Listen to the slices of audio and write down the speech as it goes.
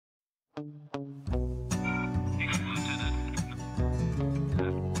All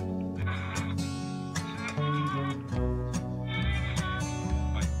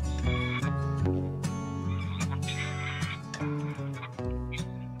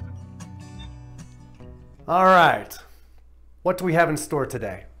right, what do we have in store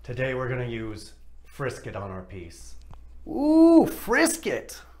today? Today we're gonna use Frisket on our piece. Ooh,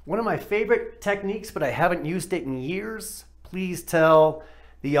 Frisket! One of my favorite techniques, but I haven't used it in years. Please tell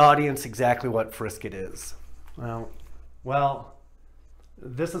the audience exactly what Frisket is. Well,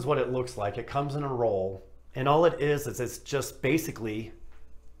 this is what it looks like. It comes in a roll, and all it is it's just basically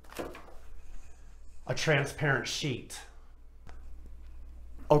a transparent sheet.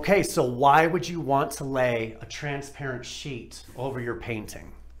 Okay, so why would you want to lay a transparent sheet over your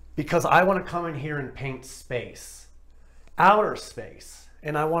painting? Because I want to come in here and paint space, outer space,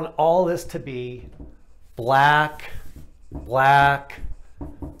 and I want all this to be black, black,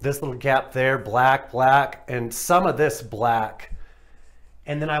 this little gap there, black, black, and some of this black.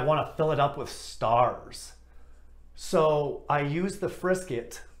 And then I want to fill it up with stars. So I use the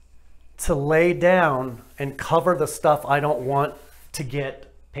Frisket to lay down and cover the stuff I don't want to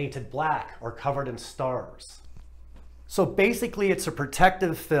get painted black or covered in stars. So basically it's a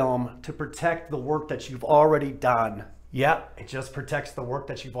protective film to protect the work that you've already done. Yep, it just protects the work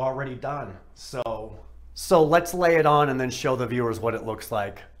that you've already done. So let's lay it on and then show the viewers what it looks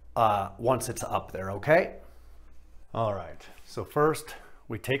like once it's up there, okay? All right, so first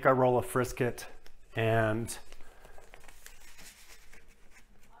we take our roll of Frisket and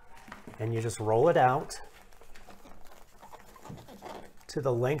you just roll it out to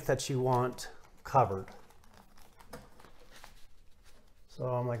the length that you want covered. So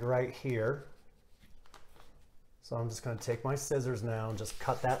I'm like right here. So I'm just going to take my scissors now and just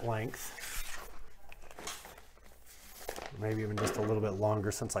cut that length. Maybe even just a little bit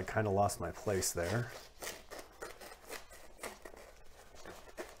longer since I kind of lost my place there.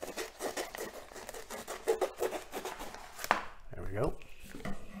 There we go.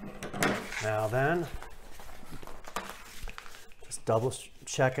 Now then, double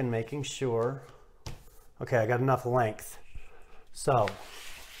checking, making sure. Okay, I got enough length. So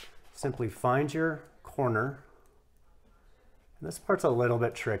simply find your corner. And this part's a little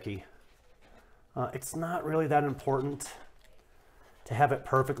bit tricky. It's not really that important to have it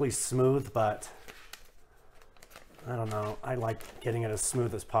perfectly smooth, but I don't know. I like getting it as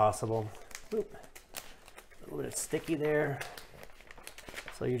smooth as possible. Oop. A little bit sticky there.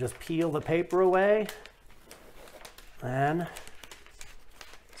 So you just peel the paper away and I'm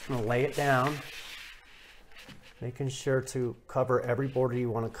going to lay it down, making sure to cover every border you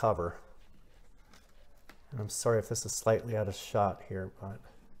want to cover. And I'm sorry if this is slightly out of shot here, but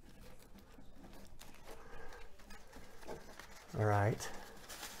all right.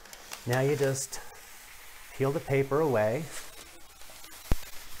 Now you just peel the paper away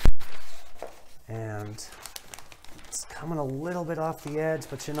and it's coming a little bit off the edge,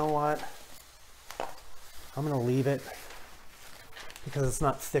 but you know what? I'm going to leave it because it's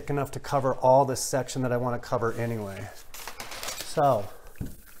not thick enough to cover all this section that I want to cover anyway. So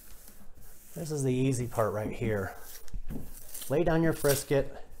this is the easy part right here. Lay down your Frisket,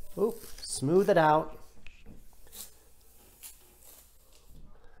 smooth it out.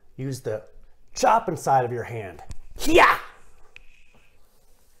 Use the chopping side of your hand. Yeah!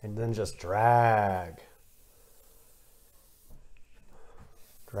 And then just drag.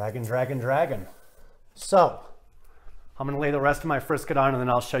 Dragging, dragging, dragging. So I'm going to lay the rest of my Frisket on and then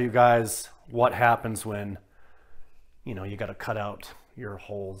I'll show you guys what happens when, you know, you got to cut out your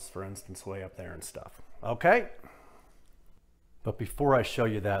holes, for instance, way up there and stuff. Okay? But before I show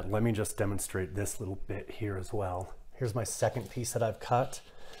you that, let me just demonstrate this little bit here as well. Here's my second piece that I've cut.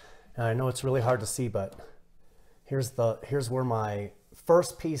 And I know it's really hard to see, but here's where my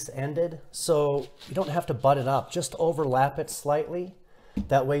first piece ended. So you don't have to butt it up, just overlap it slightly.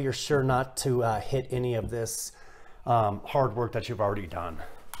 That way you're sure not to hit any of this hard work that you've already done.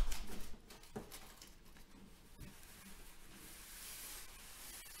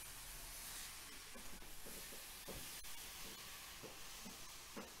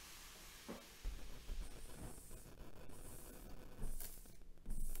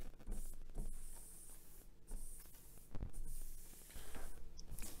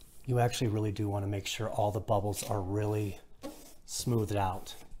 You actually really do want to make sure all the bubbles are really smoothed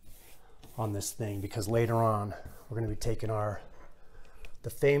out on this thing, because later on we're going to be taking the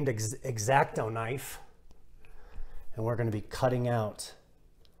famed X-Acto knife and we're going to be cutting out,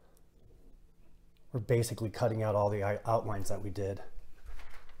 we're basically cutting out all the outlines that we did.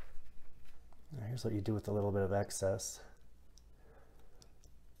 Here's what you do with a little bit of excess.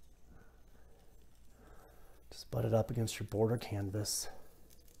 butt it up against your border canvas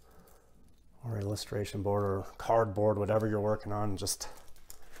or illustration board or cardboard, whatever you're working on, and just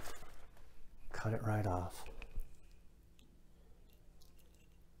cut it right off.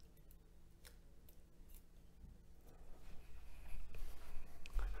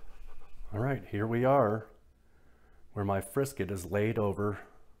 All right, here we are where my frisket is laid over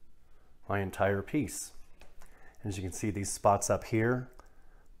my entire piece. As you can see, these spots up here,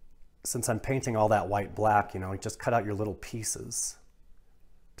 since I'm painting all that white black, you know, just cut out your little pieces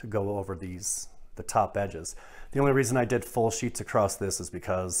to go over these, the top edges. The only reason I did full sheets across this is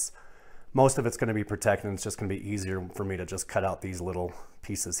because most of it's going to be protected and it's just going to be easier for me to just cut out these little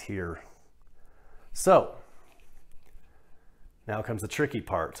pieces here. So now comes the tricky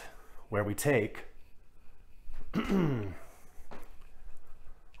part, where we take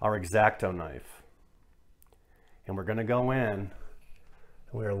our X-Acto knife and we're going to go in.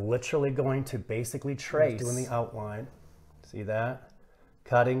 We're literally going to basically trace, doing the outline. See that?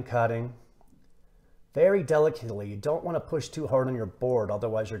 Cutting, cutting. Very delicately. You don't want to push too hard on your board,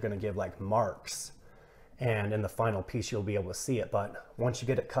 otherwise you're going to give like marks. And in the final piece, you'll be able to see it. But once you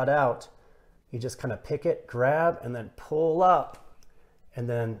get it cut out, you just kind of pick it, grab, and then pull up. And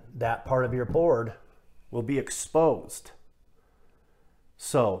then that part of your board will be exposed.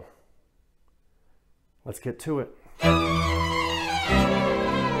 So let's get to it.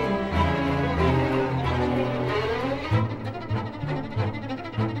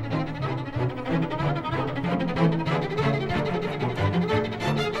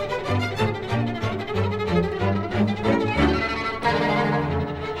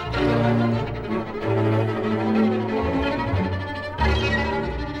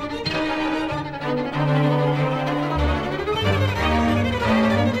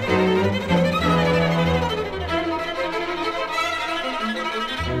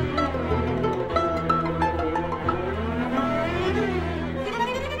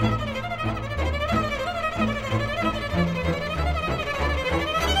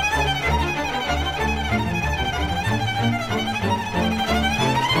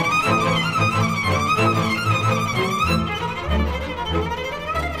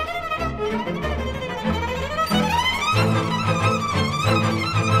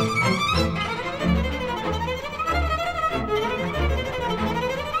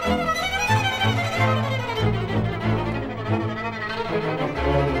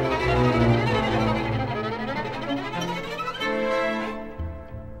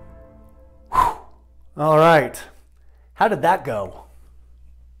 All right, how did that go?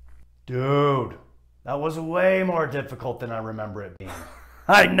 Dude, that was way more difficult than I remember it being.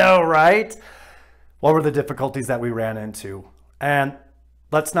 I know, right? What were the difficulties that we ran into? And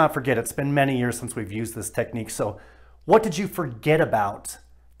let's not forget, it's been many years since we've used this technique. So what did you forget about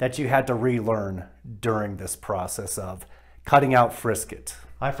that you had to relearn during this process of cutting out frisket?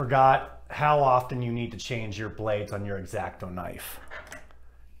 I forgot how often you need to change your blades on your X-Acto knife.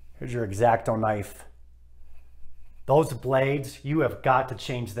 Here's your X-Acto knife. Those blades, you have got to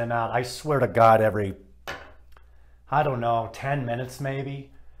change them out. I swear to God, every, I don't know, 10 minutes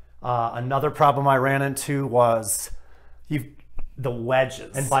maybe. Another problem I ran into was the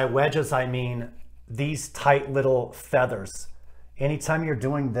wedges. And by wedges, I mean these tight little feathers. Anytime you're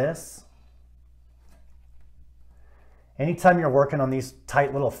doing this, anytime you're working on these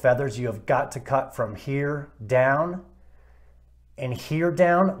tight little feathers, you have got to cut from here down and here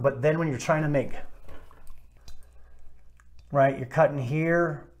down. But then when you're trying to make, right, you're cutting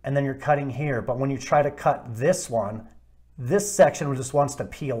here and then you're cutting here. But when you try to cut this one, this section just wants to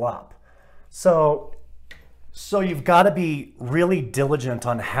peel up. So you've got to be really diligent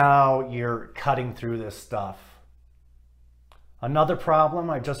on how you're cutting through this stuff. Another problem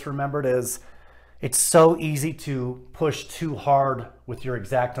I just remembered is it's so easy to push too hard with your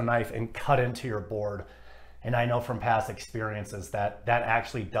X-Acto knife and cut into your board. And I know from past experiences that that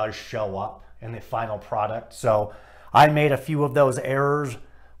actually does show up in the final product. So I made a few of those errors,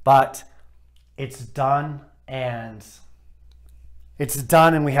 but it's done and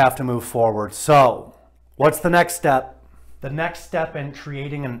we have to move forward. So what's the next step? The next step in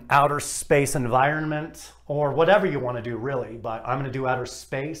creating an outer space environment, or whatever you want to do really, but I'm going to do outer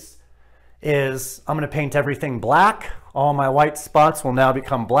space, is I'm going to paint everything black. All my white spots will now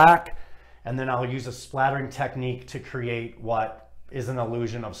become black. And then I'll use a splattering technique to create what is an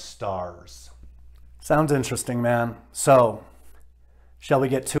illusion of stars. Sounds interesting, man. So, shall we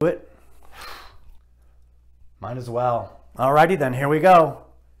get to it? Might as well. Alrighty then, here we go.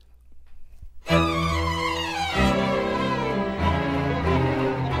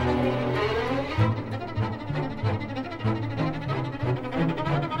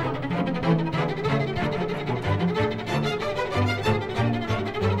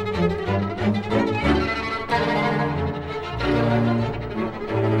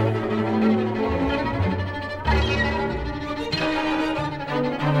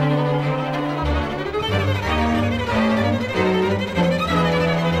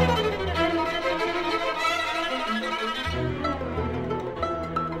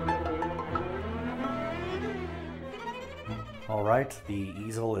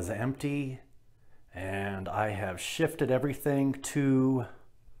 easel is empty, and I have shifted everything to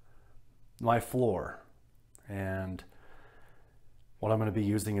my floor. And what I'm going to be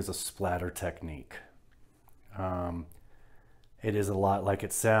using is a Splatter Technique. It is a lot like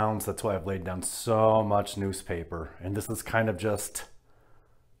it sounds. That's why I've laid down so much newspaper. And this is kind of just,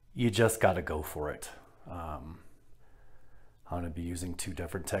 you just got to go for it. I'm going to be using two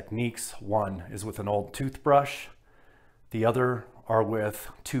different techniques. One is with an old toothbrush. The other are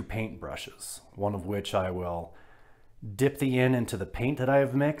with two paintbrushes, one of which I will dip the end into the paint that I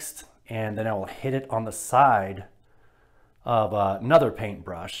have mixed, and then I will hit it on the side of another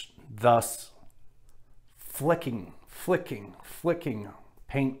paintbrush, thus flicking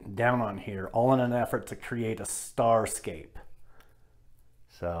paint down on here, all in an effort to create a star-scape.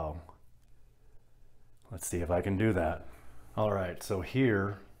 So let's see if I can do that. All right, so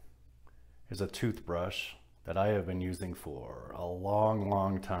here is a toothbrush that I have been using for a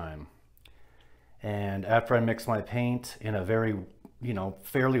long time. And after I mix my paint in a very,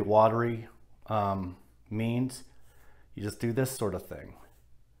 fairly watery means, you just do this sort of thing.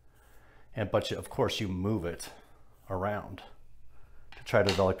 But of course you move it around to try to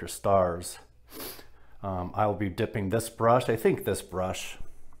develop your stars. I will be dipping this brush. I think this brush,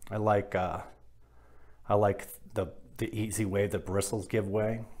 I like the easy way the bristles give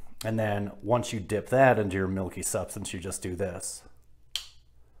way. And then once you dip that into your milky substance, you just do this.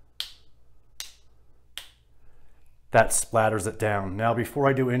 That splatters it down. Now, before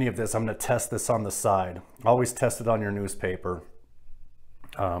I do any of this, I'm going to test this on the side. Always test it on your newspaper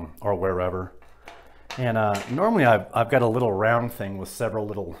or wherever. And normally I've got a little round thing with several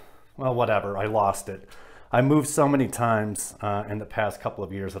little, well, whatever, I lost it. I moved so many times in the past couple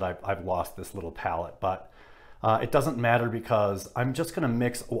of years that I've lost this little palette, but it doesn't matter because I'm just going to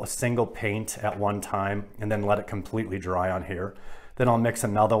mix a single paint at one time and then let it completely dry on here. Then I'll mix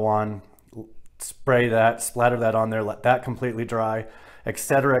another one, spray that, splatter that on there, let that completely dry,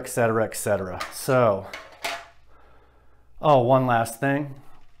 etc., etc., etc. So, one last thing.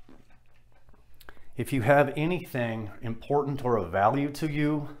 If you have anything important or of value to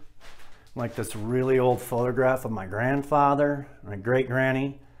you, like this really old photograph of my grandfather, my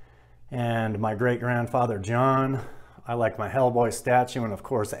great-granny, and my great-grandfather John, I like my Hellboy statue, and of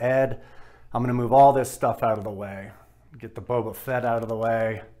course Ed, I'm going to move all this stuff out of the way. Get the Boba Fett out of the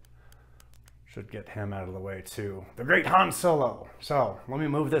way. Should get him out of the way too. The great Han Solo. So let me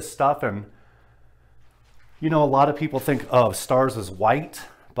move this stuff. And a lot of people think of stars as white,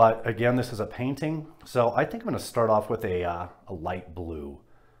 but again, this is a painting. So I think I'm going to start off with a light blue.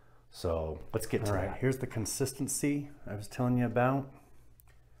 So let's get to that. Here's the consistency I was telling you about.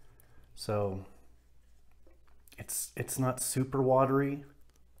 So it's not super watery,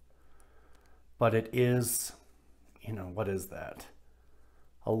 but it is, what is that?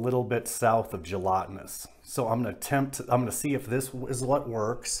 A little bit south of gelatinous. So I'm going to see if this is what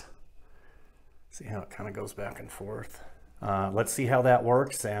works. See how it kind of goes back and forth. Let's see how that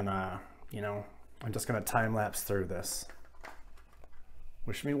works. And, I'm just going to time lapse through this.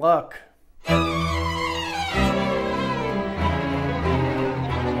 Wish me luck.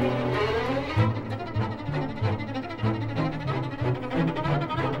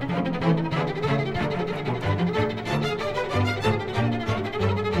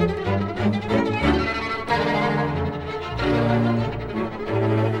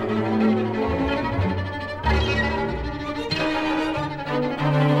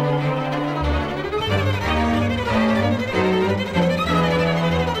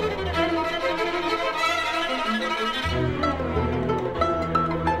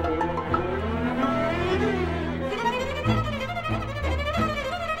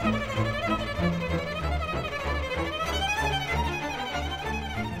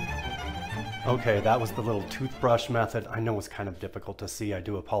 Okay, that was the little toothbrush method. I know it's kind of difficult to see. I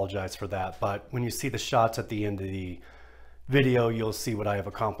do apologize for that. But when you see the shots at the end of the video, you'll see what I have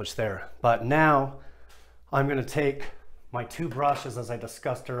accomplished there. But now I'm going to take my two brushes as I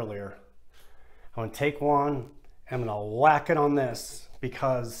discussed earlier. I'm going to take one, and I'm going to whack it on this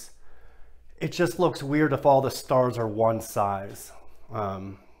because it just looks weird if all the stars are one size.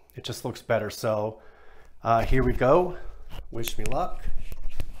 It just looks better. So here we go. Wish me luck.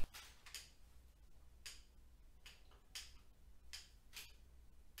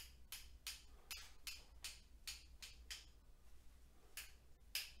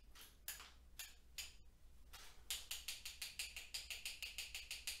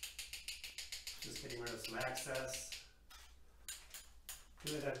 Just getting rid of some excess.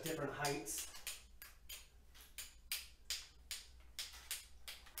 Do it at different heights.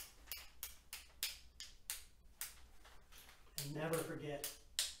 And never forget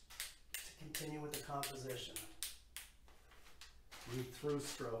to continue with the composition. Read through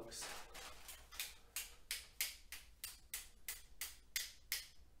strokes.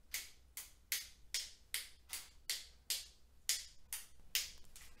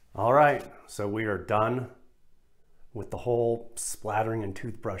 All right, so we are done with the whole splattering and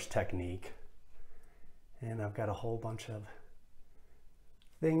toothbrush technique. And I've got a whole bunch of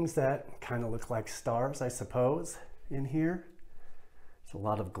things that kind of look like stars, I suppose, in here. It's a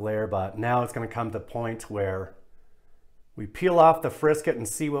lot of glare, but now it's going to come to the point where we peel off the frisket and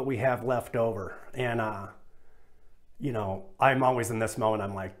see what we have left over. And, you know, I'm always in this moment,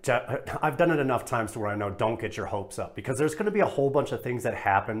 I'm like, I've done it enough times to where I know don't get your hopes up, because there's going to be a whole bunch of things that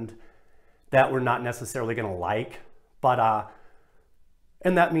happened that we're not necessarily going to like. But,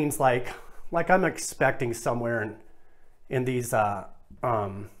 and that means like I'm expecting somewhere in these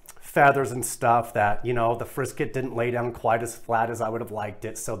feathers and stuff that, you know, the frisket didn't lay down quite as flat as I would have liked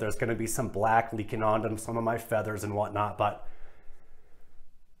it. So there's going to be some black leaking onto some of my feathers and whatnot. But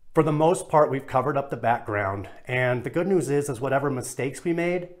for the most part, we've covered up the background. And the good news is whatever mistakes we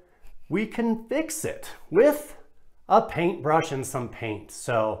made, we can fix it with a paintbrush and some paint.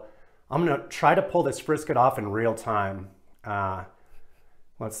 So I'm going to try to pull this frisket off in real time.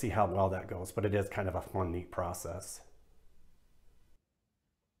 Let's see how well that goes, but it is kind of a fun, neat process.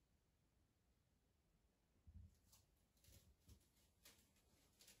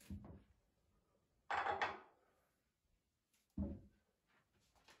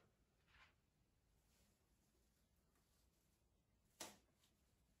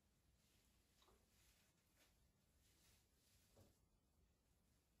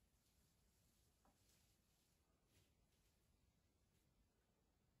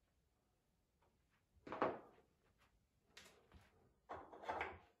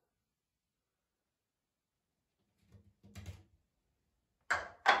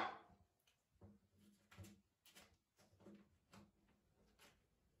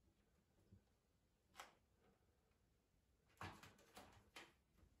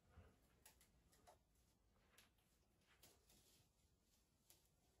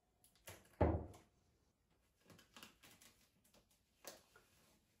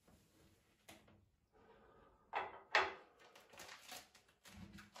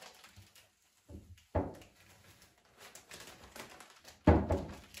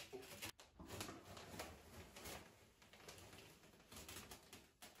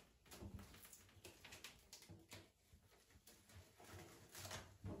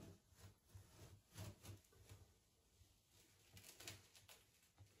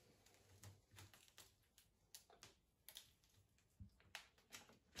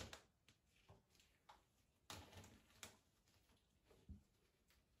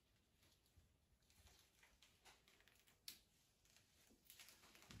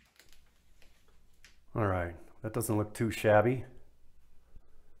 All right, that doesn't look too shabby.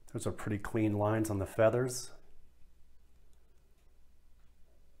 Those are pretty clean lines on the feathers.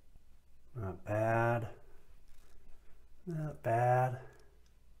 Not bad. Not bad.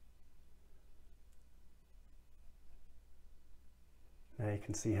 Now you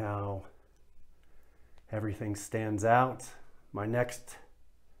can see how everything stands out. My next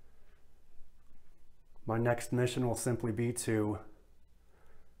mission will simply be to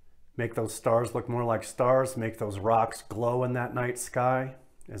make those stars look more like stars, make those rocks glow in that night sky,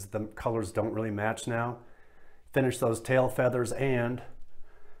 as the colors don't really match now. Finish those tail feathers and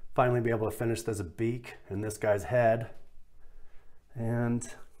finally be able to finish this beak and this guy's head. And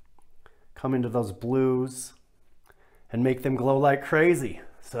come into those blues and make them glow like crazy.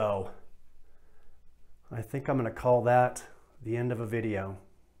 So I think I'm gonna call that the end of a video.